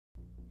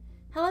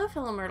Hello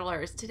fellow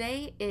Murdlers!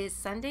 Today is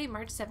Sunday,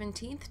 March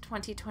 17th,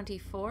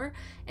 2024,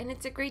 and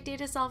it's a great day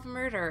to solve a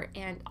murder,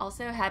 and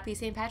also happy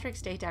St.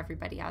 Patrick's Day to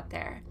everybody out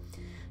there.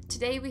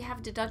 Today we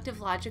have Deductive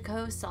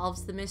Logico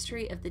solves the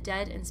mystery of the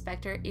dead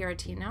Inspector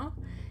IRRATINO,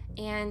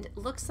 and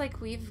looks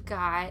like we've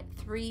got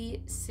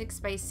 3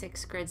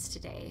 6x6 grids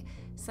today.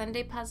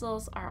 Sunday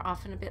puzzles are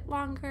often a bit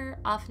longer,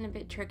 often a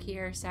bit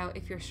trickier, so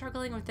if you're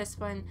struggling with this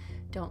one,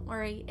 don't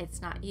worry,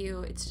 it's not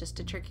you, it's just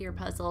a trickier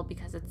puzzle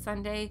because it's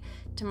Sunday.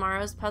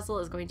 Tomorrow's puzzle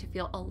is going to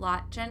feel a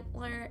lot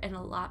gentler and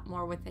a lot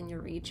more within your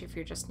reach if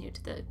you're just new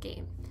to the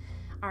game.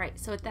 Alright,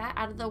 so with that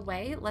out of the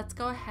way, let's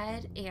go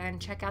ahead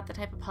and check out the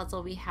type of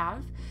puzzle we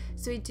have.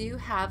 So we do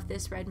have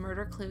this red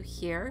murder clue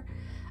here.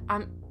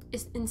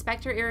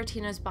 Inspector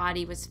IRRATINO's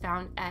body was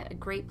found at a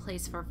great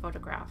place for a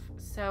photograph.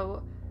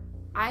 So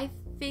I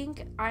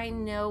think I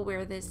know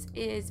where this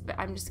is, but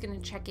I'm just gonna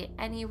check it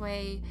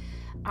anyway.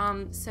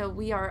 So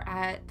we are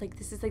at,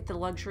 this is like the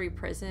luxury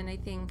prison, I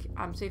think.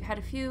 So we've had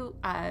a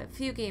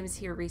few games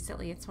here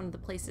recently. It's one of the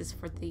places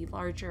for the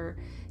larger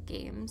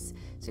games.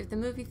 So we have the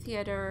movie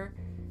theater,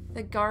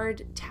 the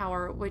guard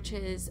tower, which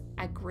is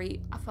a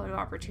great photo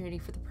opportunity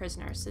for the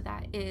prisoners. So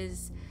that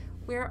is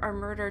where our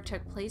murder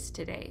took place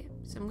today.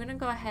 So I'm gonna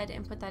go ahead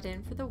and put that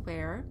in for the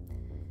where,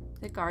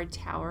 the guard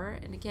tower.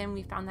 And again,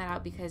 we found that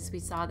out because we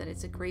saw that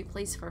it's a great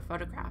place for a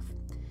photograph.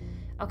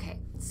 Okay,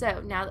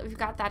 so now that we've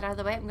got that out of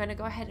the way, I'm gonna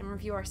go ahead and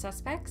review our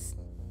suspects.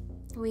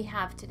 We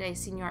have today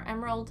Senor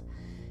Emerald,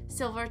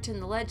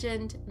 Silverton the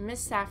Legend, Miss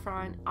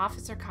Saffron,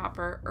 Officer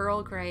Copper,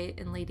 Earl Grey,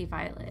 and Lady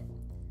Violet.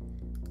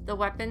 The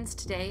weapons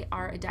today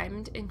are a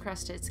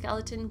diamond-encrusted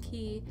skeleton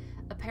key,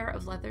 a pair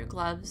of leather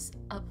gloves,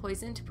 a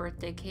poisoned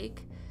birthday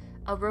cake,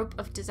 a rope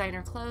of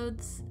designer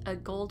clothes, a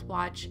gold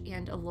watch,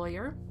 and a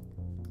lawyer.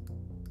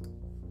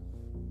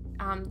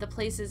 The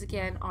places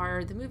again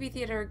are the movie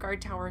theater,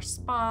 guard tower,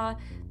 spa,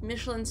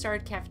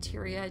 Michelin-starred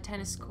cafeteria,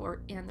 tennis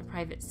court, and the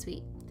private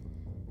suite.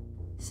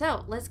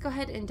 So let's go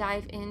ahead and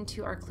dive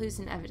into our clues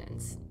and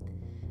evidence.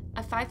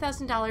 A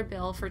 $5,000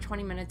 bill for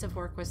 20 minutes of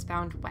work was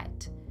found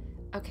wet.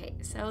 Okay,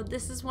 so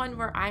this is one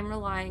where I'm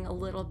relying a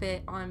little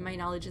bit on my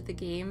knowledge of the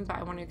game, but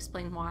I want to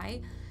explain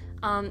why.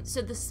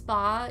 So the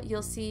spa,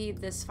 you'll see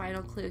this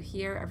final clue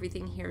here,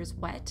 everything here is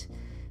wet.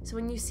 So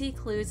when you see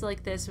clues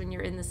like this, when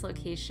you're in this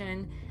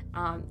location,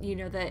 you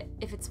know that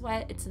if it's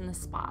wet, it's in the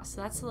spa. So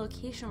that's the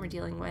location we're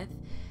dealing with.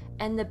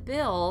 And the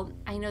bill,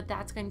 I know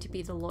that's going to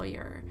be the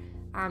lawyer.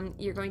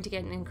 You're going to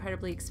get an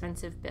incredibly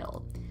expensive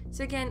bill.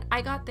 So again,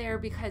 I got there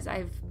because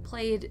I've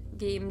played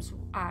games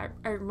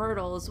or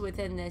Murdles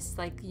within this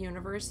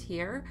universe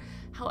here.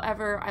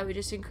 However, I would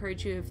just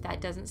encourage you, if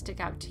that doesn't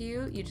stick out to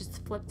you, you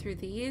just flip through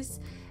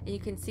these and you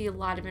can see a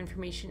lot of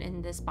information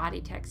in this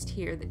body text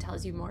here that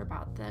tells you more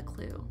about the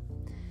clue.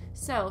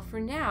 So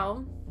for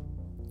now,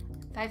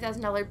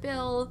 $5,000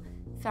 bill,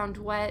 found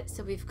wet,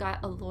 so we've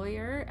got a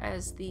lawyer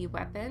as the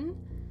weapon,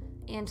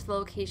 and the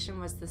location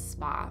was the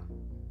spa.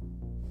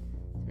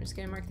 I'm just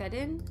going to mark that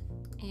in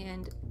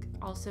and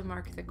also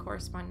mark the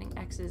corresponding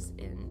X's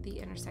in the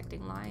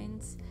intersecting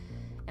lines,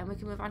 and we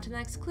can move on to the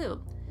next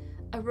clue.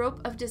 A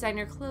rope of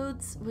designer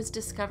clothes was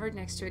discovered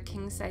next to a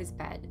king-size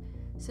bed.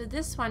 So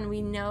this one,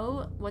 we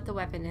know what the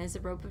weapon is, a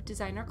rope of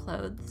designer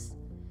clothes,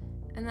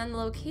 and then the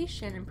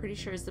location, I'm pretty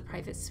sure, is the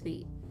private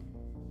suite.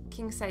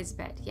 King-size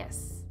bed,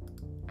 yes.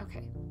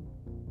 Okay.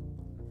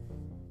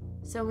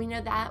 So we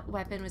know that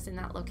weapon was in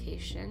that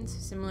location. So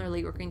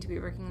similarly, we're going to be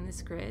working in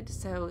this grid.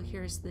 So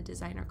here's the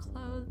designer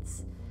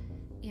clothes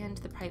and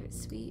the private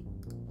suite.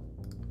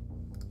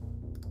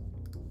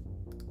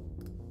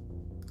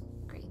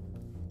 Great.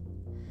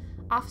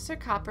 Officer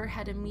Copper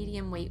had a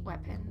medium weight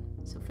weapon.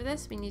 So for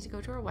this, we need to go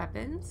to our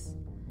weapons.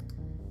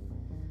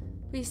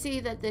 We see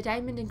that the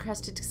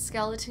diamond-encrusted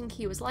skeleton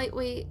key was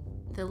lightweight,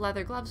 the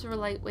leather gloves were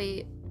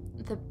lightweight,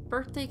 the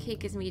birthday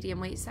cake is medium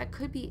weight, so that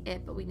could be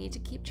it, but we need to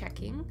keep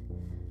checking.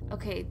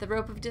 Okay, the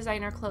rope of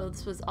designer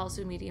clothes was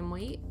also medium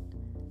weight,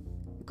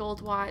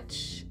 gold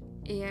watch,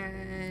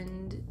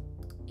 and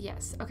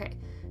yes, okay.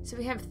 So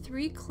we have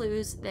 3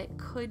 clues that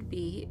could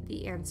be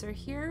the answer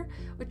here,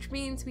 which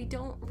means we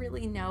don't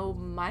really know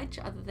much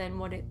other than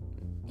what it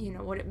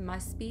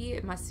must be.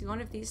 It must be one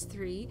of these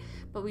 3,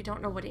 but we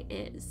don't know what it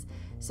is.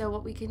 So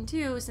what we can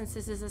do, since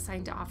this is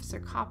assigned to Officer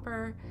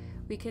Copper,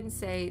 we can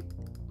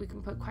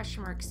put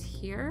question marks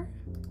here.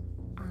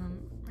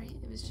 Right,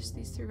 it was just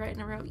these 3 right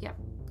in a row, yep.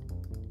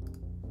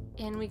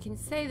 And we can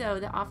say though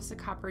that Officer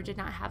Copper did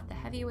not have the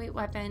heavyweight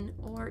weapon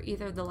or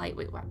either the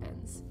lightweight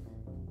weapons.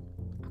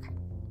 Okay.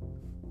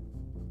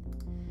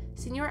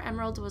 Senor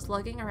Emerald was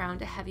lugging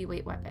around a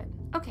heavyweight weapon.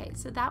 Okay,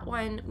 so that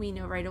one we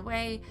know right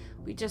away.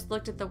 We just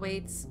looked at the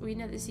weights. We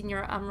know that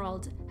Senor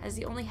Emerald has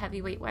the only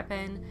heavyweight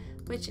weapon,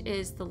 which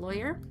is the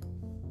lawyer.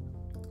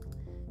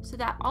 So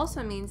that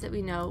also means that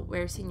we know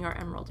where Senor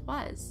Emerald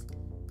was.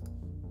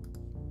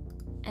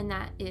 And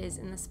that is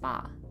in the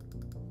spa.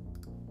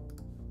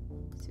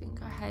 So we can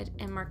go ahead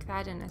and mark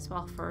that in as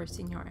well for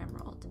Senor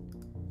Emerald.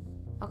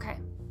 Okay,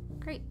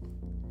 great.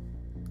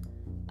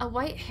 A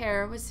white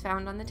hair was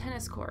found on the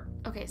tennis court.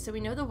 Okay, so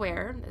we know the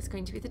where. That's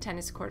going to be the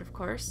tennis court, of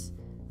course.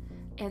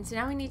 And so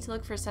now we need to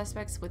look for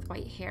suspects with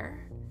white hair.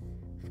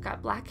 We've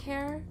got black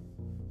hair,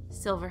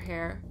 silver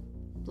hair,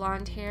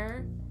 blonde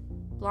hair,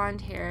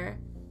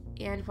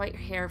 and white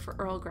hair for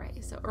Earl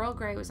Grey. So Earl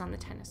Grey was on the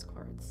tennis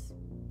courts.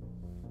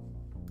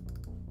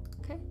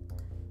 Okay.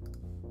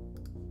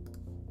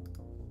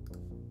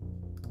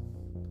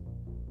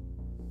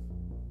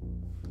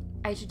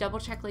 I should double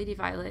check Lady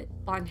Violet.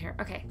 Blonde hair.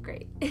 Okay,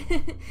 great.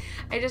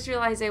 I just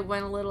realized I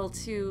went a little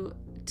too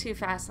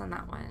fast on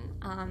that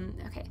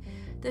one. Okay.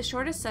 The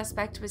shortest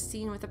suspect was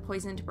seen with a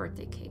poisoned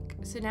birthday cake.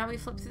 So now we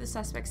flip through the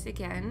suspects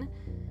again.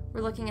 We're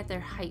looking at their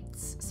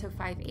heights. So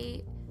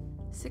 5'8",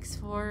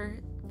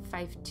 6'4",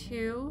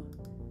 5'2",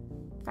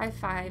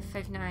 5'5",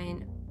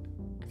 5'9",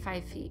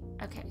 5 feet.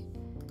 Okay.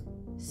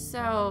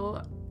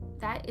 So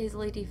that is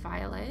Lady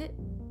Violet,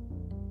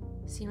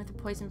 seen with a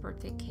poisoned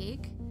birthday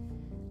cake.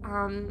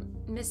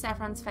 Miss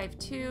Saffron's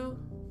 5'2",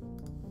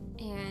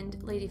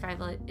 and Lady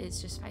Violet is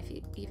just 5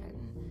 feet even.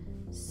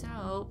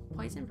 So,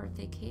 poisoned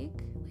birthday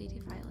cake, Lady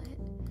Violet.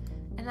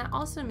 And that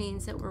also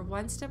means that we're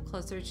one step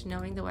closer to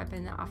knowing the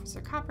weapon that Officer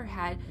Copper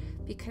had,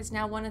 because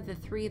now one of the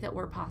three that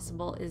were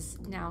possible is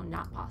now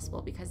not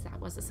possible because that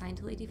was assigned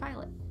to Lady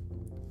Violet.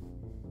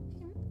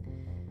 Okay.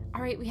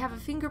 All right, we have a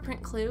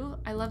fingerprint clue.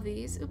 I love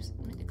these. Oops,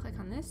 I'm going to click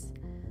on this.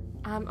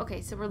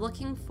 Okay, so we're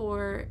looking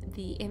for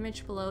the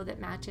image below that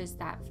matches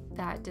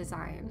that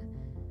design.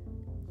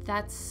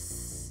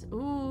 That's,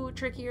 ooh,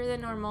 trickier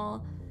than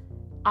normal.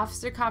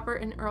 Officer Copper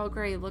and Earl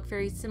Grey look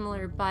very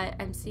similar, but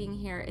I'm seeing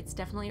here it's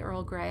definitely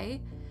Earl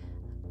Grey.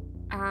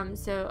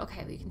 So,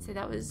 okay, we can say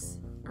that was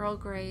Earl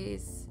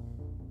Grey's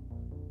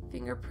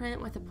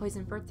fingerprint with a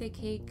poisoned birthday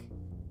cake.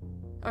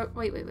 Oh,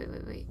 wait.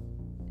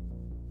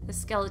 The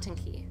skeleton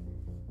key.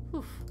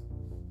 Oof.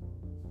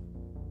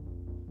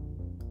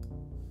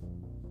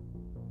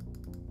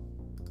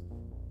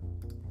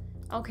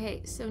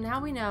 Okay, so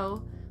now we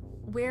know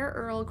where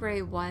Earl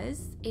Grey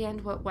was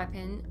and what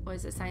weapon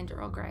was assigned to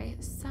Earl Grey.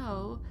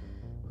 So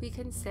we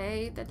can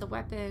say that the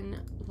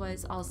weapon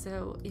was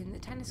also in the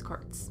tennis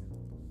courts.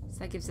 So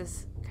that gives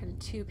us kind of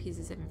two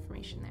pieces of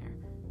information there.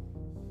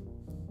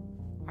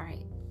 All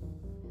right.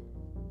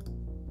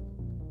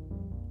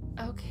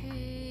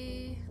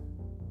 Okay.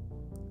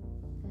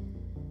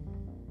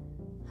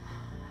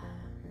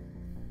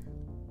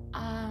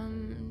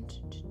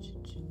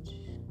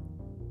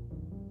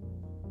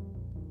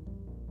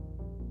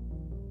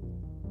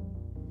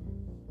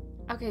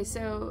 Okay,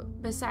 so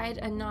beside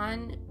a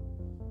non-GMO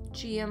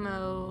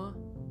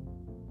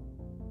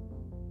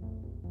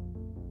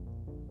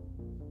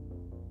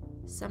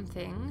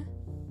something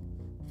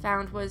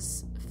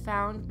was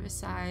found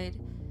beside,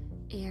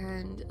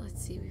 and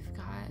let's see, we've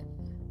got,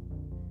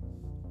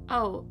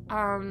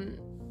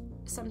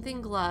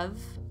 something glove.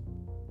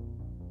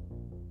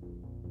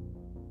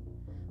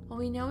 Well,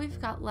 we know we've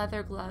got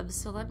leather gloves,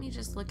 so let me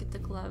just look at the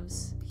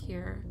gloves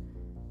here.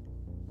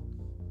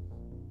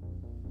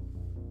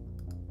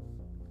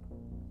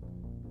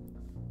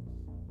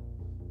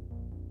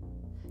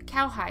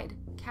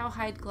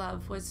 Cowhide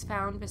glove was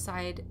found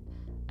beside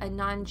a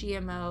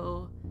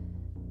non-GMO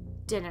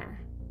dinner.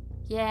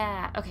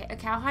 Yeah, okay, a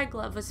cowhide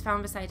glove was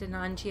found beside a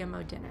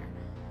non-GMO dinner.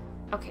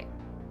 Okay,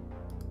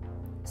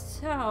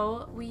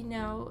 so we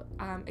know,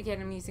 again,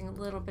 I'm using a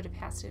little bit of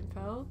past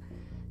info,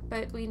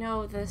 but we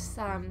know this,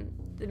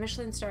 the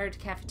Michelin-starred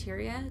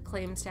cafeteria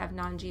claims to have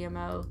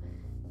non-GMO,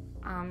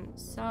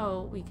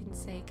 so we can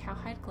say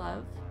cowhide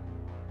glove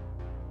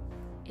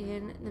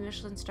in the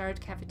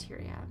Michelin-starred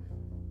cafeteria.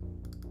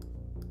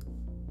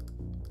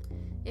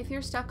 If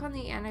you're stuck on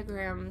the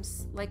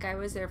anagrams, like I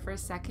was there for a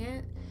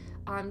second,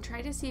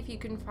 try to see if you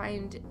can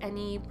find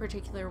any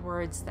particular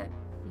words that,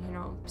 you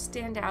know,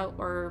 stand out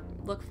or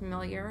look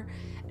familiar.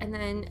 And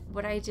then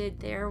what I did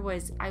there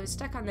was I was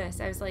stuck on this.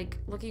 I was like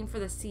looking for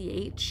the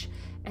CH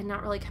and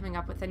not really coming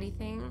up with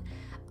anything.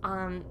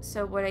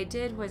 So what I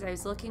did was I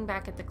was looking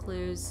back at the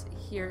clues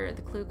here,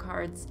 the clue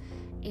cards,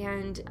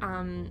 and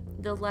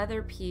the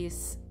leather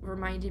piece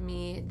reminded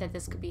me that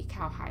this could be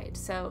cowhide.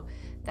 So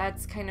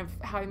that's kind of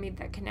how I made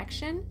that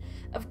connection.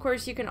 Of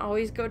course, you can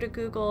always go to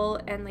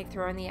Google and like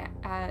throw in the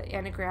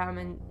anagram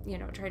and, you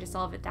know, try to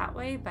solve it that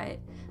way, but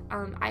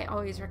I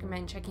always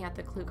recommend checking out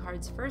the clue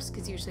cards first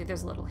because usually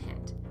there's a little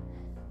hint.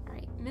 All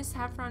right, Miss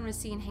Saffron was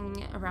seen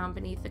hanging around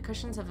beneath the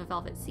cushions of a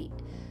velvet seat.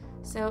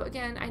 So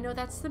again, I know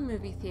that's the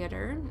movie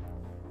theater.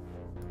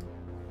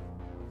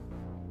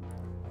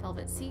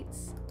 Velvet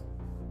seats.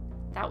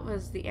 That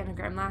was the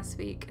anagram last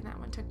week, and that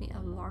one took me a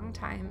long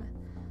time.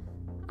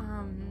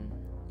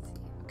 Let's see.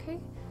 Okay,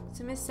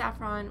 so Miss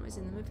Saffron was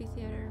in the movie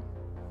theater.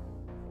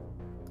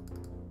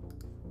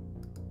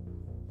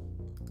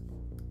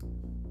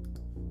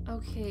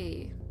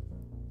 Okay.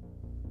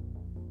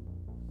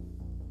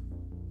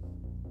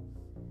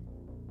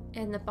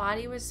 And the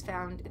body was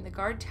found in the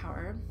guard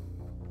tower.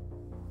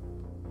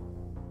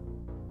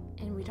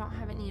 And we don't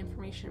have any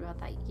information about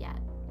that yet.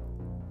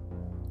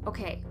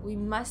 Okay, we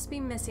must be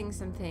missing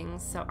some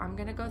things, so I'm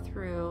gonna go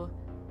through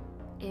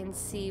and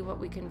see what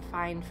we can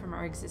find from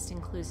our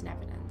existing clues and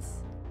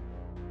evidence.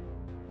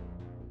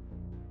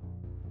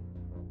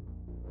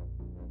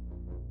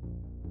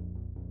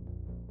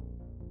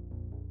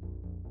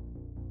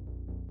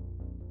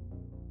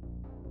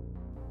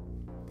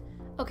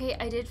 Okay,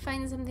 I did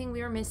find something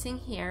we were missing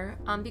here.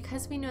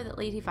 Because we know that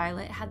Lady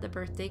Violet had the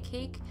birthday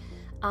cake,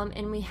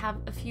 and we have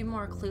a few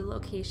more clue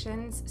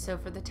locations. So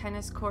for the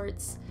tennis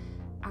courts,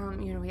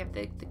 you know, we have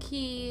the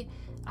key.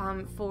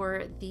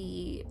 For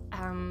the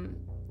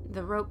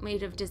rope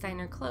made of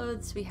designer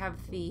clothes, we have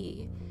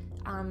the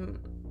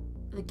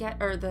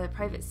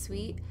private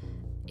suite.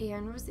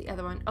 And what was the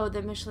other one? Oh,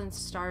 the Michelin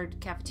starred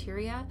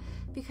cafeteria.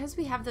 Because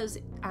we have those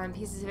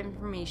pieces of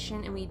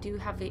information and we do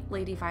have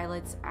Lady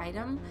Violet's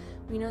item,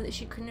 we know that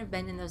she couldn't have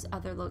been in those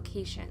other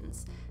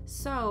locations.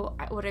 So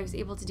what I was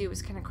able to do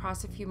was kind of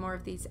cross a few more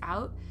of these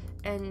out,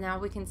 and now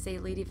we can say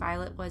Lady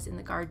Violet was in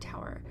the guard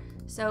tower.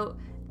 So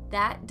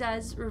that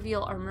does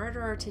reveal our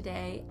murderer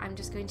today. I'm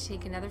just going to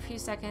take another few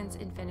seconds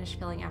and finish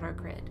filling out our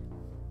grid.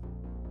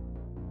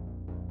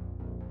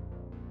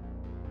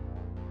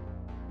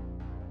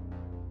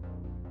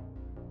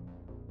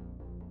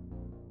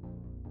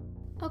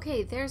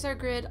 Okay, there's our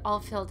grid all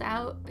filled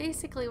out.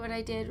 Basically what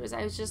I did was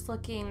I was just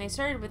looking, I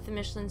started with the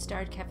Michelin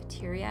starred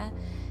cafeteria,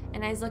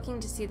 and I was looking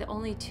to see that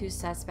only 2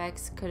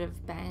 suspects could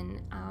have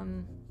been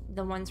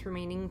the ones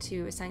remaining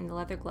to assign the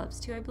leather gloves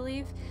to, I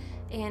believe.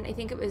 And I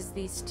think it was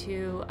these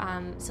 2,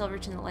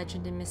 Silverton the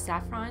Legend and Miss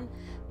Saffron.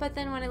 But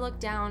then when I looked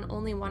down,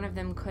 only one of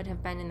them could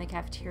have been in the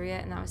cafeteria,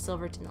 and that was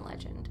Silverton the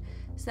Legend.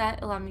 So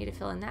that allowed me to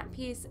fill in that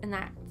piece, and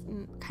that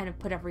kind of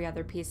put every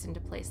other piece into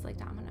place like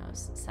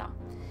dominoes. So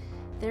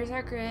there's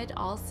our grid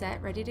all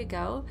set, ready to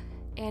go.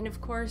 And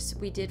of course,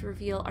 we did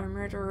reveal our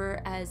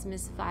murderer as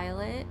Miss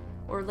Violet,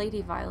 or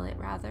Lady Violet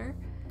rather.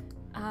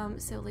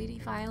 So Lady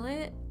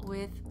Violet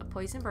with a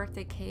poison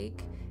birthday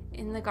cake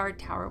in the guard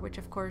tower, which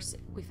of course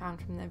we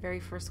found from the very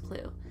first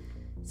clue.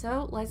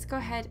 So let's go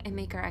ahead and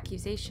make our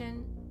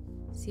accusation,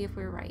 see if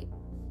we're right.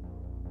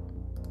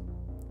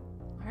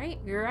 All right,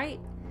 we were right.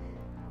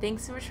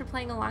 Thanks so much for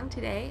playing along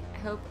today. I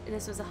hope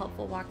this was a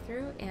helpful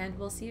walkthrough, and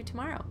we'll see you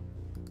tomorrow.